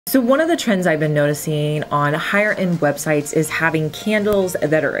So one of the trends I've been noticing on higher end websites is having candles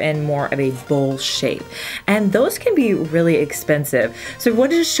that are in more of a bowl shape. And those can be really expensive. So I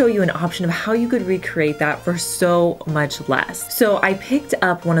wanted to show you an option of how you could recreate that for so much less. So I picked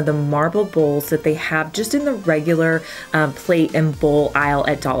up one of the marble bowls that they have just in the regular plate and bowl aisle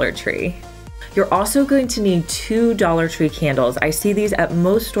at Dollar Tree. You're also going to need 2 Dollar Tree candles. I see these at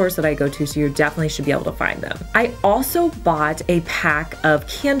most stores that I go to, so you definitely should be able to find them. I also bought a pack of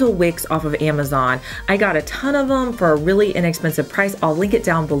candle wicks off of Amazon. I got a ton of them for a really inexpensive price. I'll link it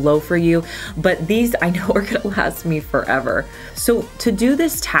down below for you, but these I know are gonna last me forever. So to do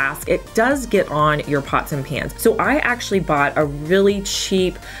this task, it does get on your pots and pans. So I actually bought a really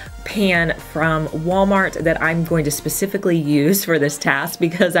cheap pan from Walmart that I'm going to specifically use for this task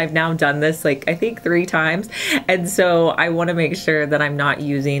because I've now done this like I think 3 times, and so I want to make sure that I'm not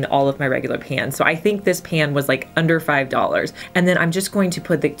using all of my regular pans. So I think this pan was like under $5, and then I'm just going to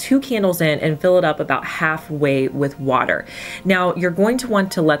put the 2 candles in and fill it up about halfway with water. Now you're going to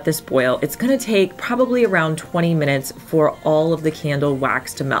want to let this boil. It's going to take probably around 20 minutes for all of the candle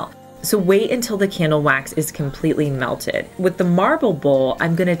wax to melt. So wait until the candle wax is completely melted. With the marble bowl,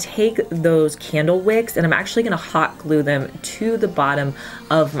 I'm gonna take those candle wicks and I'm actually gonna hot glue them to the bottom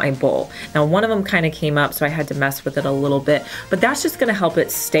of my bowl. Now one of them kind of came up, so I had to mess with it a little bit, but that's just gonna help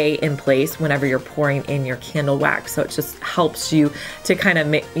it stay in place whenever you're pouring in your candle wax. So it just helps you to kind of,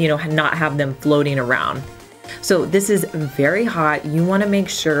 not have them floating around. So this is very hot. You want to make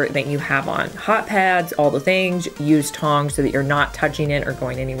sure that you have on hot pads, all the things. Use tongs so that you're not touching it or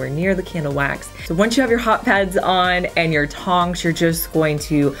going anywhere near the candle wax. So once you have your hot pads on and your tongs, you're just going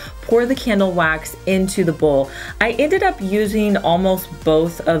to pour the candle wax into the bowl. I ended up using almost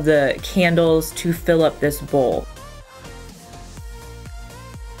both of the candles to fill up this bowl.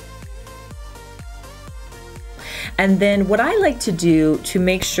 And then what I like to do to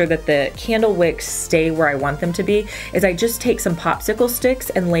make sure that the candle wicks stay where I want them to be is I just take some popsicle sticks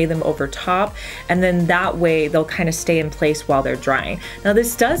and lay them over top, and then that way they'll kind of stay in place while they're drying. Now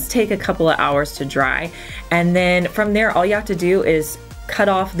this does take a couple of hours to dry, and then from there all you have to do is cut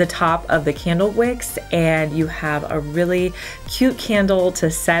off the top of the candle wicks and you have a really cute candle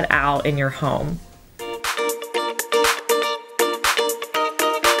to set out in your home.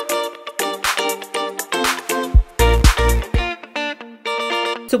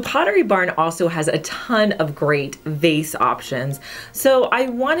 So Pottery Barn also has a ton of great vase options. So I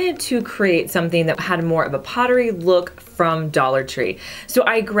wanted to create something that had more of a pottery look from Dollar Tree. So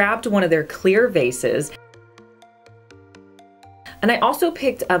I grabbed one of their clear vases. And I also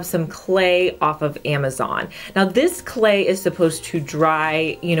picked up some clay off of Amazon. Now this clay is supposed to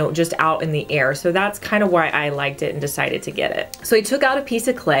dry, just out in the air. So that's kind of why I liked it and decided to get it. So I took out a piece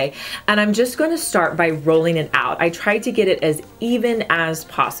of clay and I'm just going to start by rolling it out. I tried to get it as even as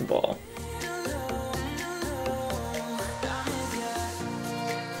possible.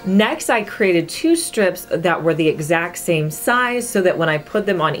 Next, I created 2 strips that were the exact same size so that when I put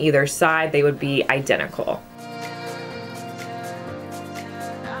them on either side, they would be identical.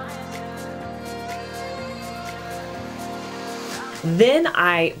 Then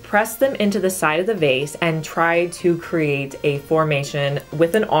I pressed them into the side of the vase and tried to create a formation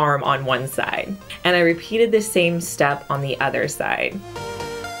with an arm on one side. And I repeated the same step on the other side.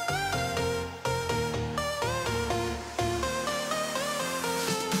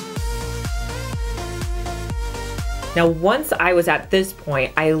 Now, once I was at this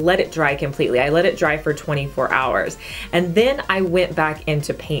point, I let it dry completely. I let it dry for 24 hours. And then I went back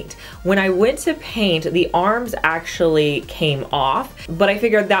into paint. When I went to paint, the arms actually came off, but I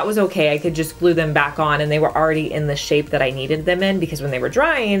figured that was okay. I could just glue them back on and they were already in the shape that I needed them in because when they were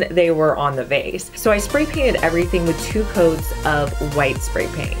drying, they were on the vase. So I spray painted everything with 2 coats of white spray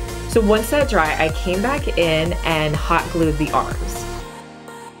paint. So once that dried, I came back in and hot glued the arms.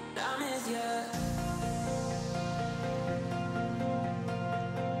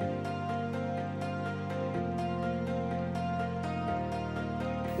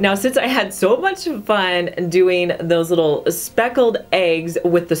 Now, since I had so much fun doing those little speckled eggs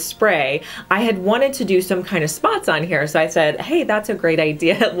with the spray, I had wanted to do some kind of spots on here. So I said, hey, that's a great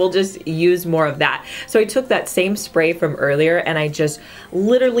idea. We'll just use more of that. So I took that same spray from earlier and I just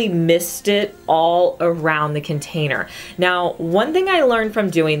literally mist it all around the container. Now, one thing I learned from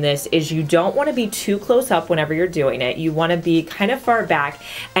doing this is you don't want to be too close up whenever you're doing it. You want to be kind of far back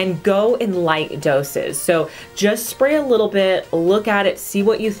and go in light doses. So just spray a little bit, look at it, see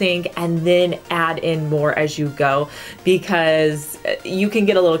what you think, and then add in more as you go because you can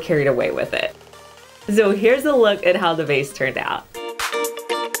get a little carried away with it. So here's a look at how the vase turned out.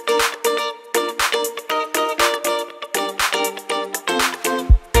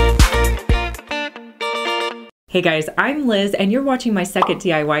 Hey guys, I'm Liz and you're watching my second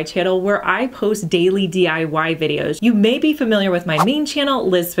DIY channel where I post daily DIY videos. You may be familiar with my main channel,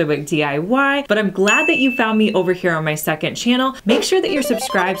 Liz Fenwick DIY, but I'm glad that you found me over here on my second channel. Make sure that you're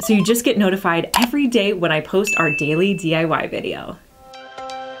subscribed so you just get notified every day when I post our daily DIY video.